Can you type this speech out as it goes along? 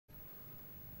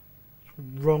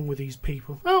What's wrong with these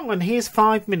people? Oh, and here's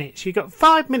 5 minutes. You got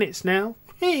 5 minutes now.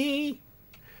 Hey.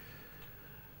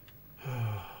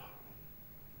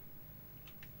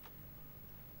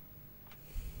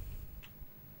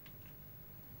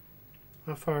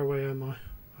 How far away am I?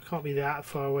 I can't be that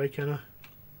far away, can I?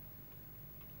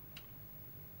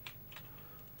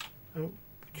 Oh,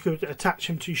 you could attach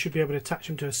them to. You should be able to attach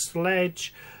them to a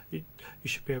sledge. You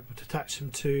should be able to attach them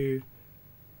to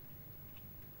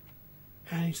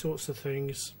any sorts of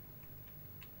things.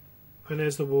 And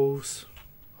there's the wolves.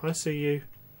 I see you.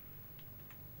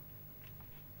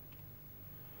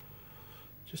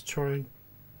 Just try and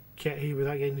get here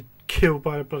without getting killed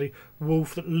by a bloody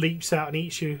wolf that leaps out and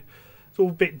eats you. It's all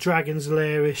a bit Dragon's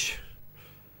Lair-ish.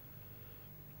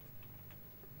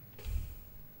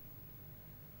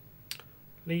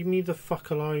 Leave me the fuck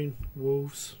alone,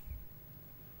 wolves.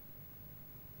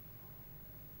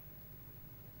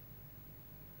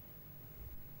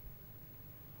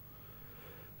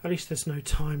 At least there's no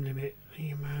time limit.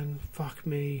 Hey man, fuck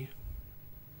me.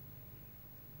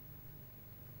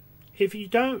 If you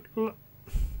don't...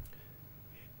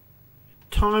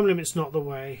 Time limit's not the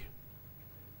way.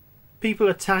 People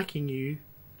attacking you,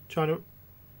 trying to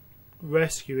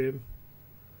rescue him.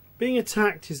 Being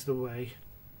attacked is the way.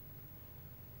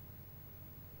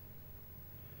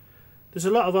 There's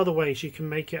a lot of other ways you can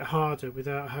make it harder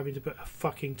without having to put a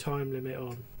fucking time limit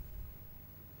on.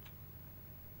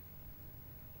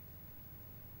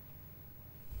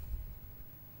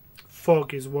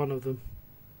 Fog is one of them.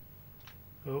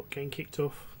 Oh, getting kicked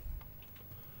off.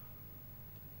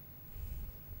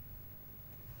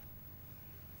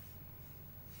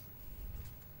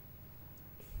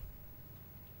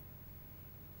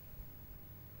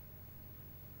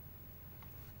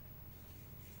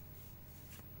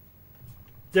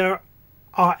 There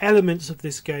are elements of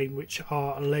this game which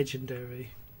are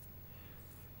legendary.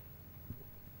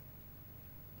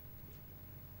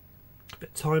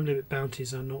 But time limit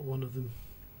bounties are not one of them.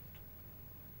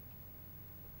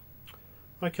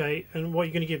 Okay, and what are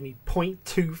you going to give me?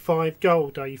 0.25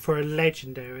 gold, are you, for a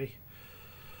legendary?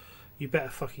 You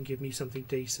better fucking give me something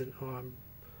decent, or I'm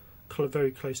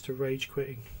very close to rage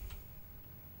quitting.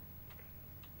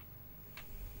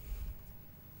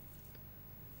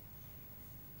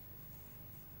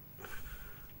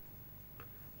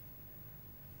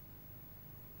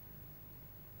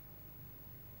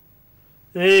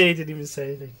 Hey, he didn't even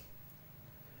say anything.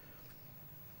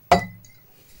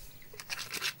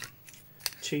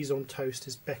 Cheese on toast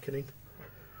is beckoning.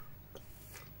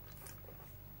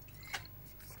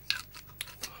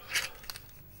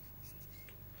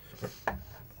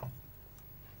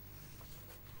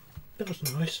 That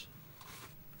was nice.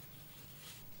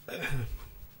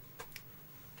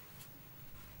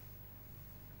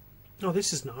 Oh,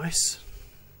 this is nice.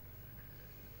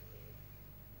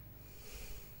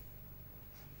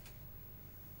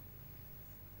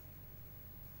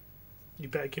 You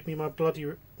better give me my bloody...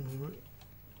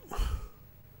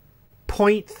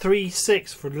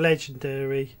 0.36 for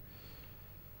legendary.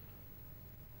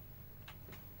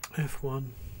 F1.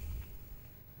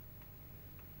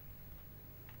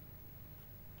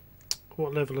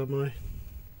 What level am I?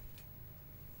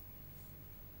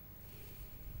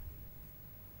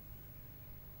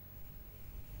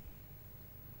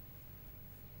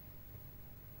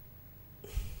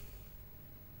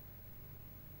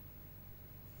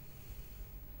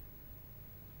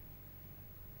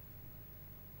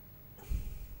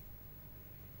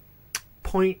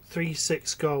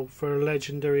 .36 gold for a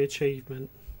legendary achievement.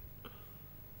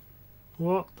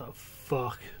 What the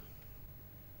fuck?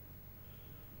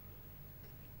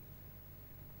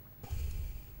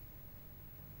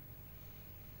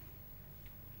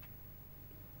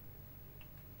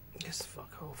 Just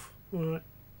fuck off. Alright.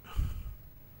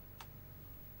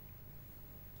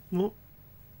 What?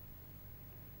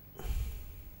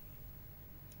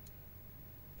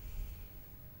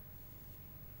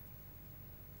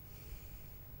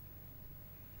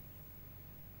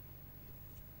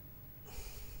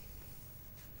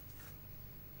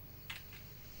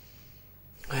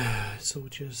 It's all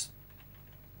just...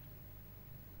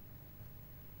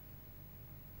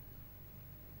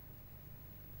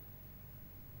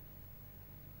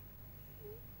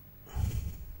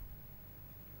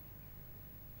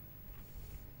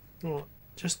 What?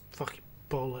 Just fucking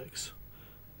bollocks.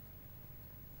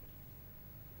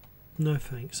 No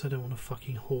thanks, I don't want a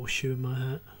fucking horseshoe in my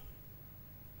hat.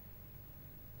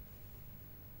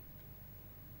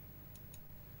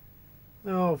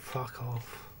 Oh, fuck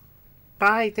off.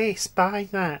 Buy this, buy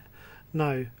that.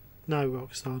 No, no,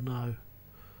 Rockstar, no.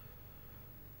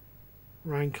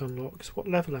 Rank unlocks. What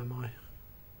level am I?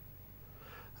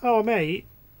 Oh, mate.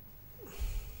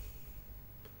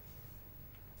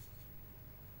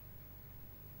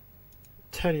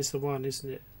 $10 is the one, isn't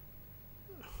it?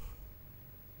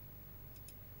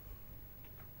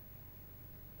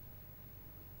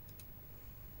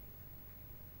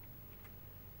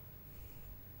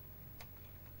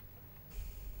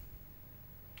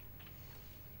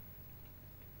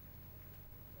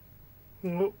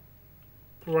 Oh,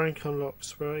 rank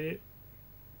unlocks, right?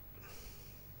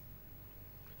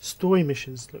 Story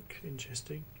missions look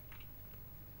interesting.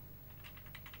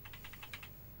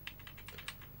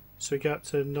 So we get up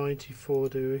to 94,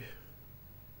 do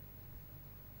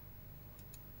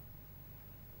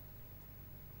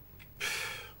we?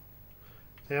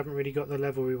 They haven't really got the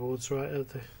level rewards right, have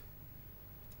they?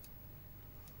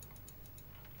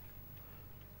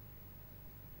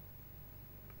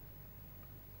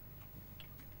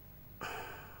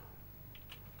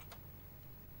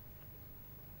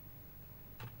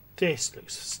 This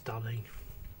looks stunning.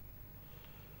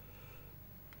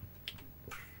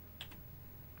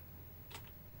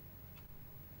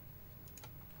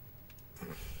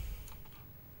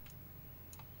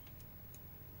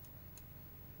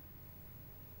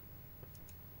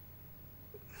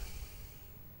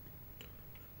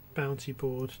 Bounty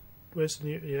board. Where's the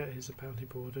new? Yeah, here's a bounty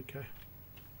board. Okay.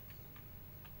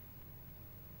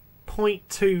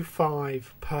 0.25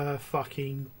 per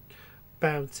fucking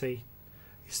bounty.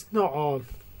 It's not on.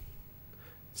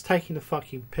 It's taking the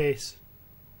fucking piss.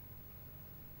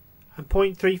 And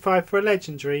 0.35 for a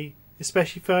legendary,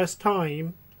 especially first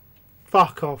time.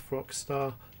 Fuck off,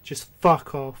 Rockstar. Just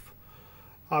fuck off.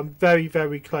 I'm very,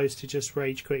 very close to just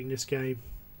rage quitting this game.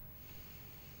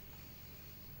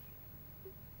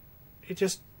 It's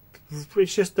just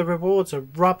the rewards are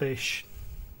rubbish.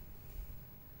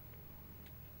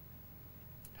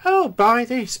 Oh, buy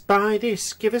this,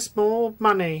 give us more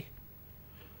money.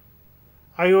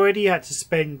 I already had to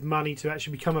spend money to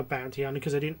actually become a bounty hunter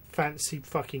because I didn't fancy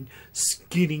fucking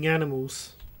skinning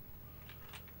animals.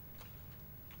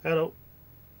 Hello.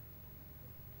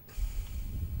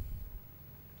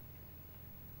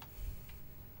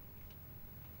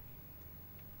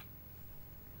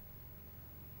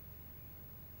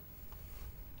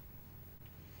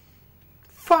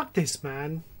 Fuck this,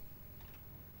 man.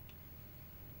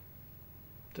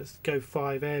 Just go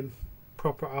 5M.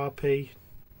 Proper RP.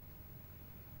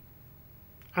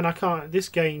 And I can't... This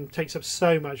game takes up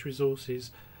so much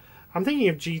resources. I'm thinking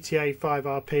of GTA 5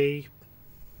 RP.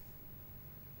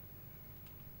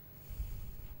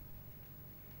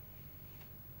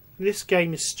 This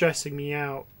game is stressing me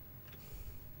out.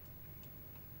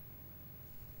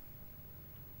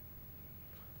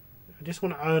 I just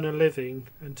want to earn a living,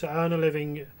 and to earn a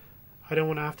living I don't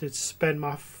want to have to spend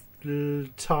my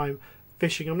time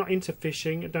fishing. I'm not into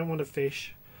fishing. I don't want to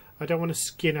fish. I don't want to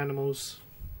skin animals.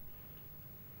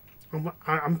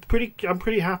 I'm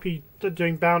pretty happy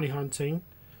doing bounty hunting.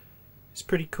 It's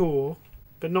pretty cool,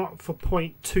 but not for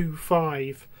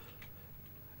 0.25.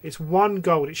 It's 1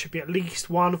 gold. It should be at least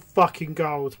 1 fucking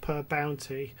gold per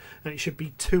bounty, and it should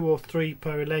be 2 or 3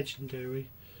 per legendary.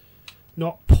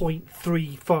 Not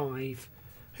 0.35.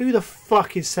 Who the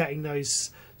fuck is setting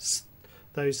those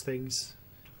things?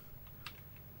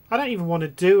 I don't even want to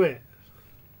do it.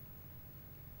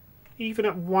 Even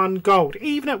at 1 gold.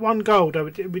 Even at 1 gold,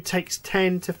 it takes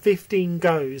 10 to 15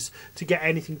 goes to get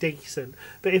anything decent.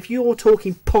 But if you're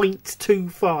talking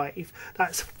 0.25,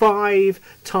 that's 5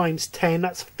 times 10.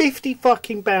 That's 50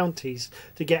 fucking bounties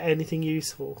to get anything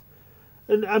useful.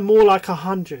 And more like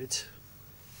 100.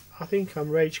 I think I'm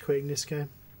rage quitting this game.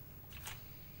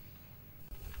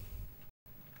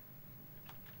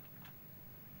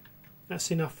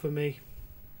 That's enough for me.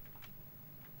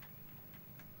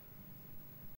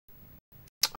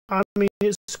 I mean,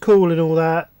 it's cool and all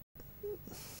that.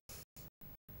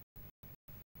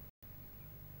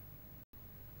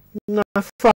 No,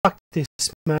 fuck this,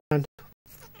 man.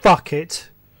 Fuck it.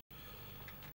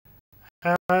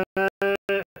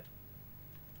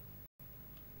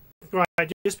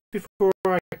 Right, just before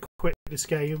I quit this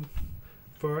game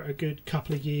for a good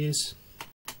couple of years,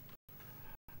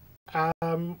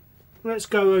 let's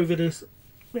go over this.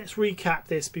 Let's recap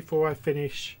this before I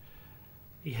finish.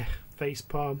 Yeah,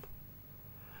 facepalm.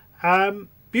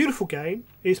 Beautiful game.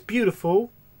 It's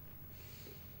beautiful.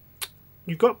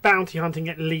 You've got bounty hunting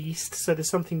at least, so there's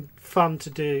something fun to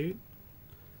do.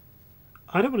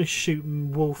 I don't want to shoot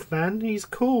Wolfman. He's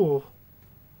cool.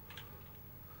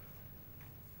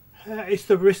 It's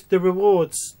the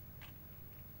rewards.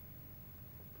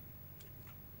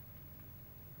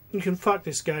 You can fuck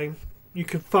this game. You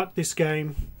can fuck this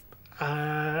game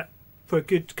for a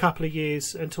good couple of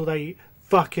years until they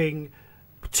fucking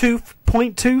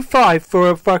 0.25 for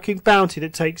a fucking bounty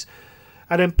that takes,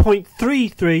 and then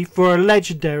 0.33 for a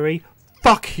legendary.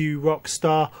 Fuck you,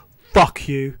 Rockstar. Fuck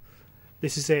you.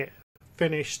 This is it.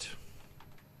 Finished.